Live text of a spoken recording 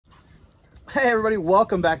Hey everybody,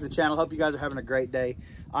 welcome back to the channel. Hope you guys are having a great day.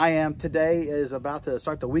 I am. Today is about to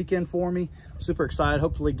start the weekend for me. Super excited,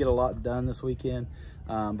 hopefully get a lot done this weekend.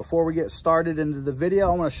 Before we get started into the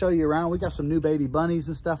video, I want to show you around. We got some new baby bunnies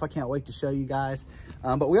and stuff. I can't wait to show you guys.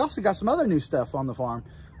 But we also got some other new stuff on the farm.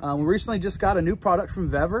 We recently just got a new product from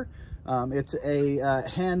Vever. It's a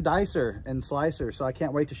hand dicer and slicer, so I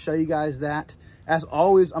can't wait to show you guys that. As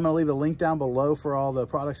always, I'm going to leave a link down below for all the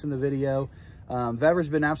products in the video. Vever's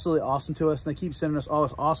been absolutely awesome to us, and they keep sending us all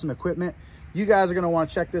this awesome equipment. You guys are going to want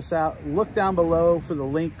to check this out. Look down below for the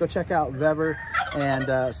link. Go check out Vever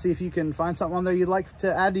and see if you can find something on there you'd like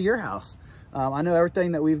to add to your house. I know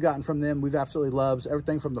everything that we've gotten from them, we've absolutely loved.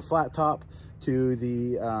 Everything from the flat top to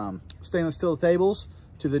the stainless steel tables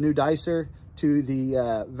to the new dicer to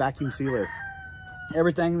the vacuum sealer.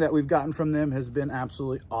 Everything that we've gotten from them has been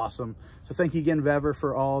absolutely awesome. So thank you again, Vever,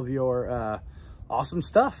 for all of your awesome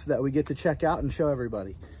stuff that we get to check out and show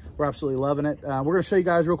everybody. We're absolutely loving it. We're going to show you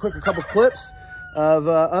guys real quick a couple clips of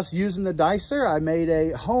us using the dicer. I made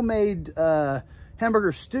a homemade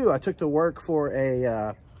hamburger stew I took to work for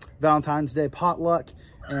a Valentine's Day potluck,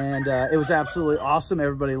 and it was absolutely awesome.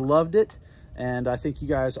 Everybody loved it, and I think you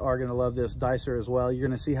guys are going to love this dicer as well. You're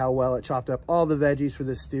going to see how well it chopped up all the veggies for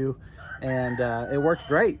this stew, and it worked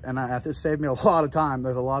great, and it saved me a lot of time.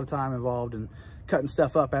 There's a lot of time involved in cutting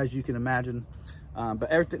stuff up, as you can imagine. But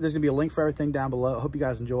there's gonna be a link for everything down below. I hope you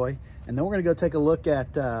guys enjoy. And then we're gonna go take a look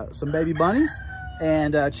at some baby bunnies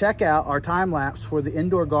and check out our time lapse for the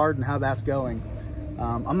indoor garden, how that's going.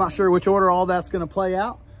 I'm not sure which order all that's gonna play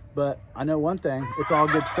out, but I know one thing, it's all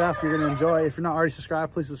good stuff you're gonna enjoy. If you're not already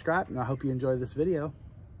subscribed, please subscribe, and I hope you enjoy this video.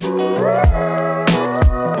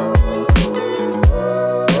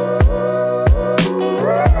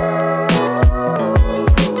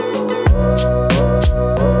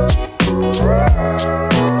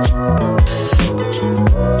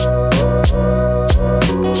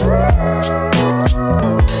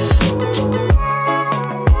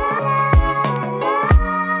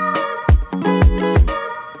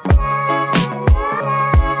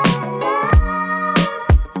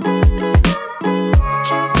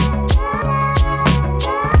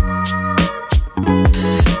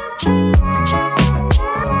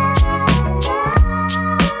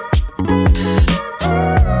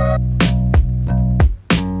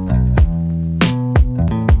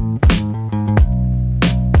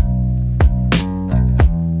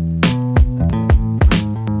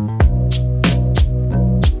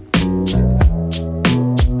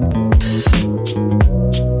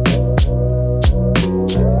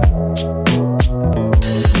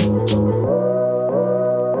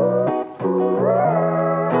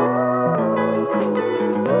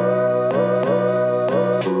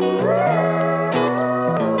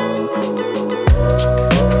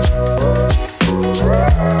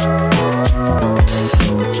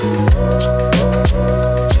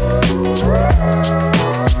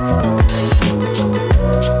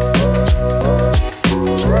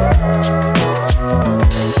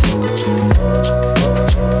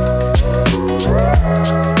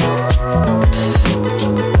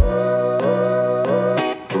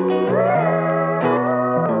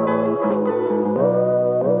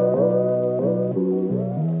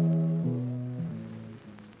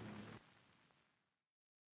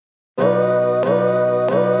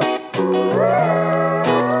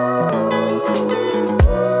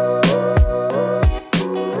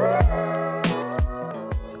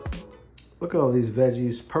 Look at all these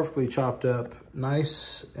veggies, perfectly chopped up,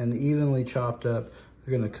 nice and evenly chopped up.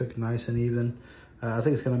 They're gonna cook nice and even. I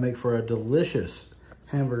think it's gonna make for a delicious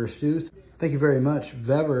hamburger stew. Thank you very much,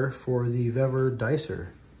 Vever, for the Vever dicer.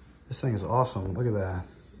 This thing is awesome, look at that.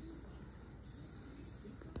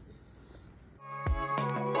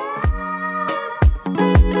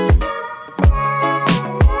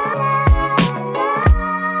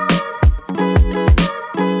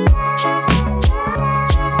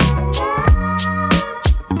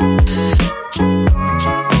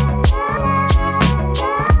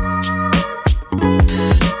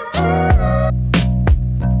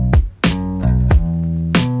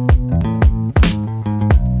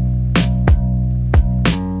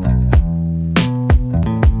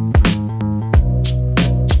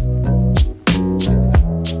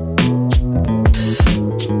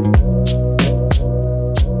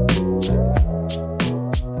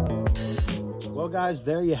 Guys,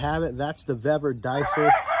 there you have it. That's the Vever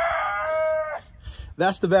dicer.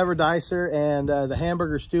 That's the Vever dicer and the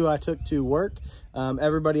hamburger stew I took to work.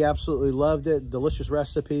 Everybody absolutely loved it. Delicious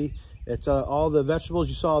recipe. It's all the vegetables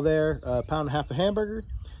you saw there, a pound and a half of hamburger,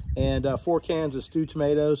 and 4 cans of stewed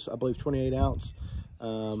tomatoes, I believe 28 ounce.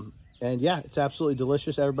 And yeah, it's absolutely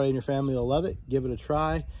delicious. Everybody in your family will love it. Give it a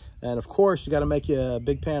try. And of course, you got to make you a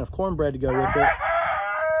big pan of cornbread to go with it.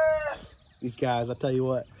 These guys, I'll tell you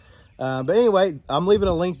what. But anyway, I'm leaving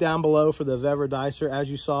a link down below for the Vever dicer. As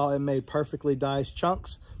you saw, it made perfectly diced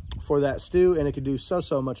chunks for that stew, and it could do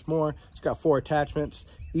so much more. It's got 4 attachments,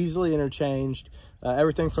 easily interchanged.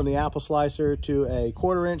 Everything from the apple slicer to a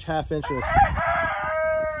 1/4 inch, 1/2 inch,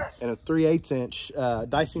 and a 3/8 inch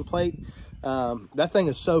dicing plate. That thing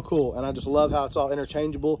is so cool, and I just love how it's all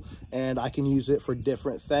interchangeable, and I can use it for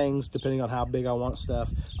different things depending on how big I want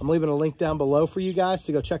stuff. I'm leaving a link down below for you guys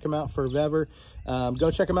to go check them out for Vever.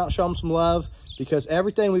 Go check them out, show them some love, because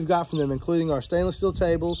everything we've got from them, including our stainless steel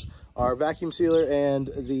tables, our vacuum sealer, and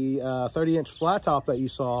the 30-inch flat top that you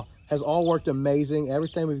saw, has all worked amazing.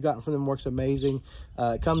 Everything we've gotten from them works amazing.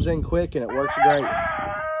 It comes in quick and it works great.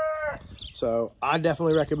 So I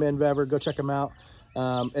definitely recommend Vever. Go check them out.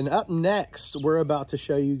 And up next, we're about to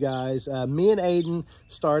show you guys me and Aiden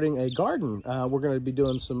starting a garden. We're going to be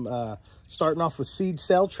doing some starting off with seed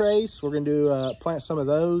cell trays. We're going to do plant some of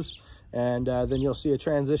those, and then you'll see a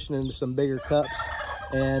transition into some bigger cups.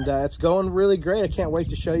 And it's going really great. I can't wait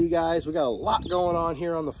to show you guys. We got a lot going on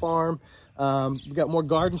here on the farm. We got more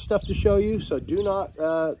garden stuff to show you, so do not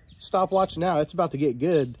stop watching now. It's about to get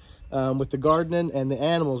good with the gardening and the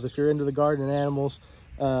animals. If you're into the garden and animals,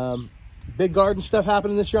 big garden stuff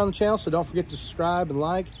happening this year on the channel, so don't forget to subscribe and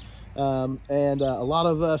like. And a lot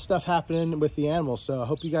of stuff happening with the animals. So I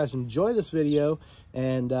hope you guys enjoy this video,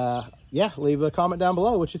 and yeah, leave a comment down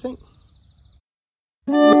below what you think.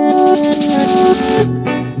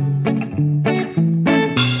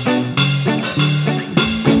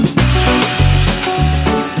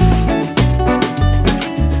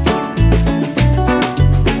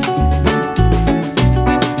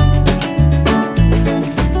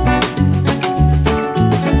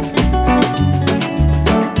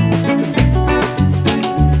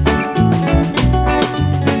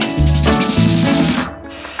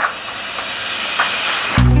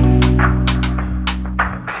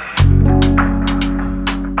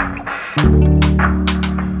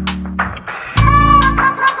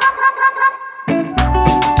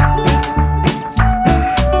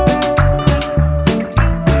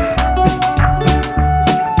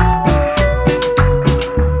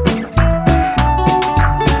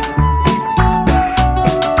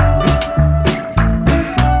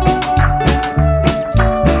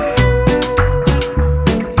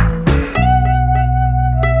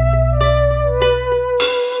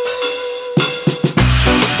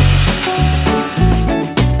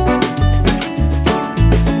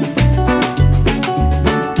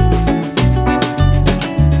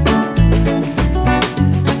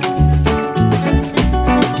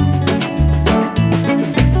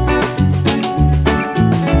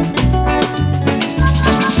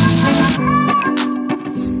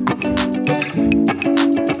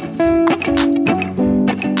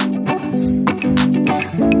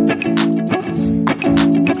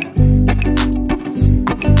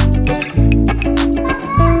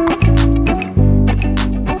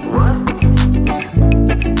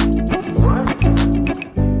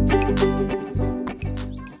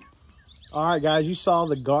 All right, guys, you saw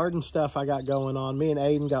the garden stuff I got going on. Me and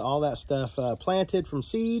Aiden got all that stuff planted from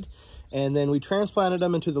seed, and then we transplanted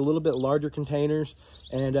them into the little bit larger containers,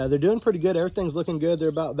 and they're doing pretty good. Everything's looking good. They're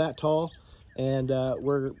about that tall, and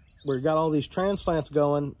we've got all these transplants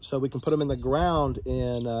going so we can put them in the ground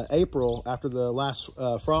in April after the last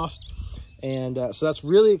frost. And so that's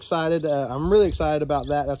really excited. I'm really excited about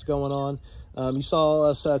that. That's going on. You saw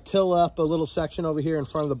us till up a little section over here in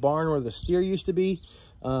front of the barn where the steer used to be.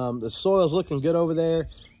 The soil's looking good over there.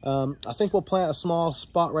 I think we'll plant a small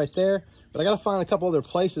spot right there, but I got to find a couple other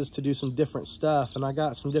places to do some different stuff, and I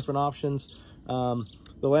got some different options.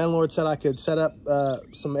 The landlord said I could set up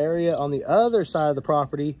some area on the other side of the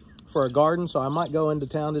property for a garden, so I might go into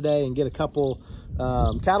town today and get a couple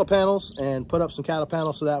cattle panels and put up some cattle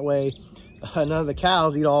panels so that way none of the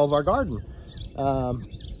cows eat all of our garden.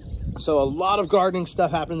 So a lot of gardening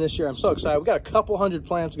stuff happening this year. I'm so excited. We got a couple hundred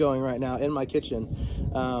plants going right now in my kitchen,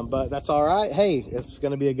 but that's all right. Hey, it's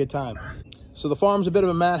going to be a good time. So the farm's a bit of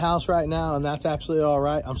a madhouse right now, and that's absolutely all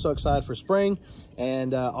right. I'm so excited for spring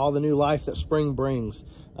and all the new life that spring brings.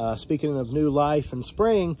 Speaking of new life and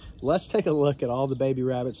spring, let's take a look at all the baby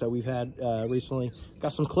rabbits that we've had recently.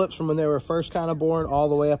 Got some clips from when they were first kind of born all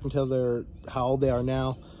the way up until how old they are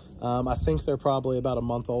now. I think they're probably about a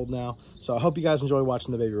month old now. So I hope you guys enjoy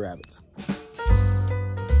watching the baby rabbits.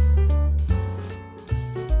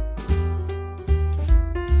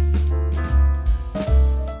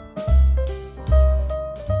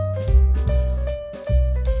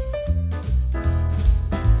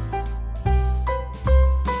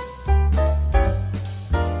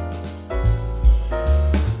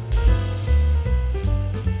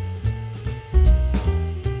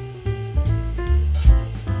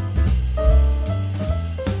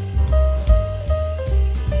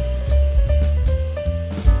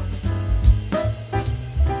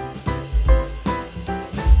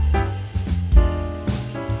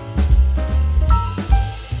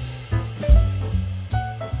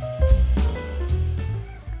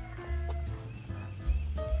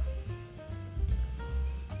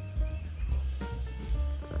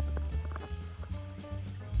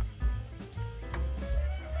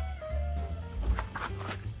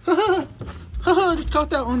 Oh, I just caught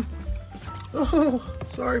that one. Oh,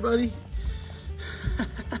 sorry, buddy.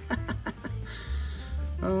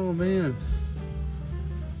 Oh, man.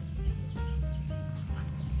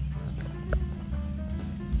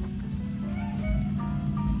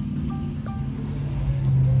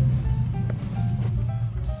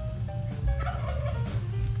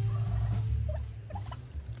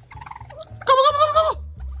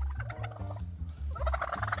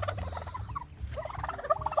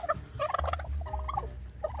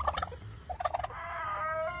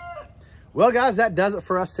 Well, guys, that does it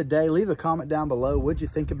for us today. Leave a comment down below. What'd you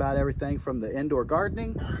think about everything from the indoor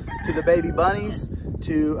gardening to the baby bunnies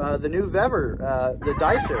to the new Vever, the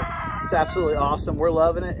dicer? It's absolutely awesome. We're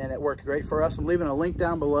loving it, and it worked great for us. I'm leaving a link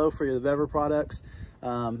down below for the Vever products.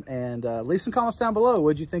 Leave some comments down below.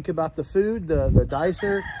 What'd you think about the food, the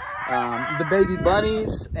dicer, the baby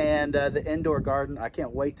bunnies, and the indoor garden? I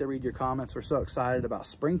can't wait to read your comments. We're so excited about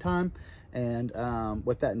springtime and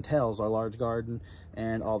what that entails, our large garden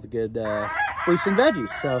and all the good fruits and veggies.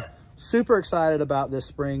 So super excited about this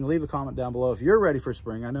spring. Leave a comment down below if you're ready for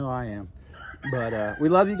spring. I know I am. But we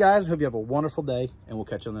love you guys. Hope you have a wonderful day, and we'll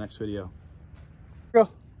catch you on the next video. Girl,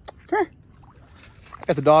 come here.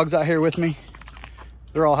 Got the dogs out here with me.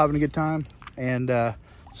 They're all having a good time, and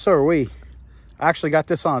so are we. I actually got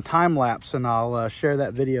this on a time lapse, and I'll share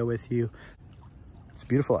that video with you. It's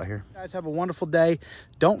beautiful out here. You guys have a wonderful day.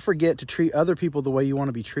 Don't forget to treat other people the way you want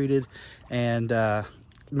to be treated, and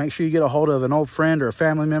make sure you get a hold of an old friend or a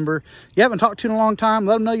family member you haven't talked to in a long time.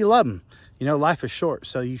 Let them know you love them. You know, life is short,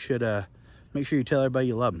 so you should make sure you tell everybody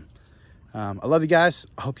you love them. I love you guys.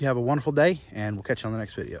 I hope you have a wonderful day, and we'll catch you on the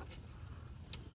next video.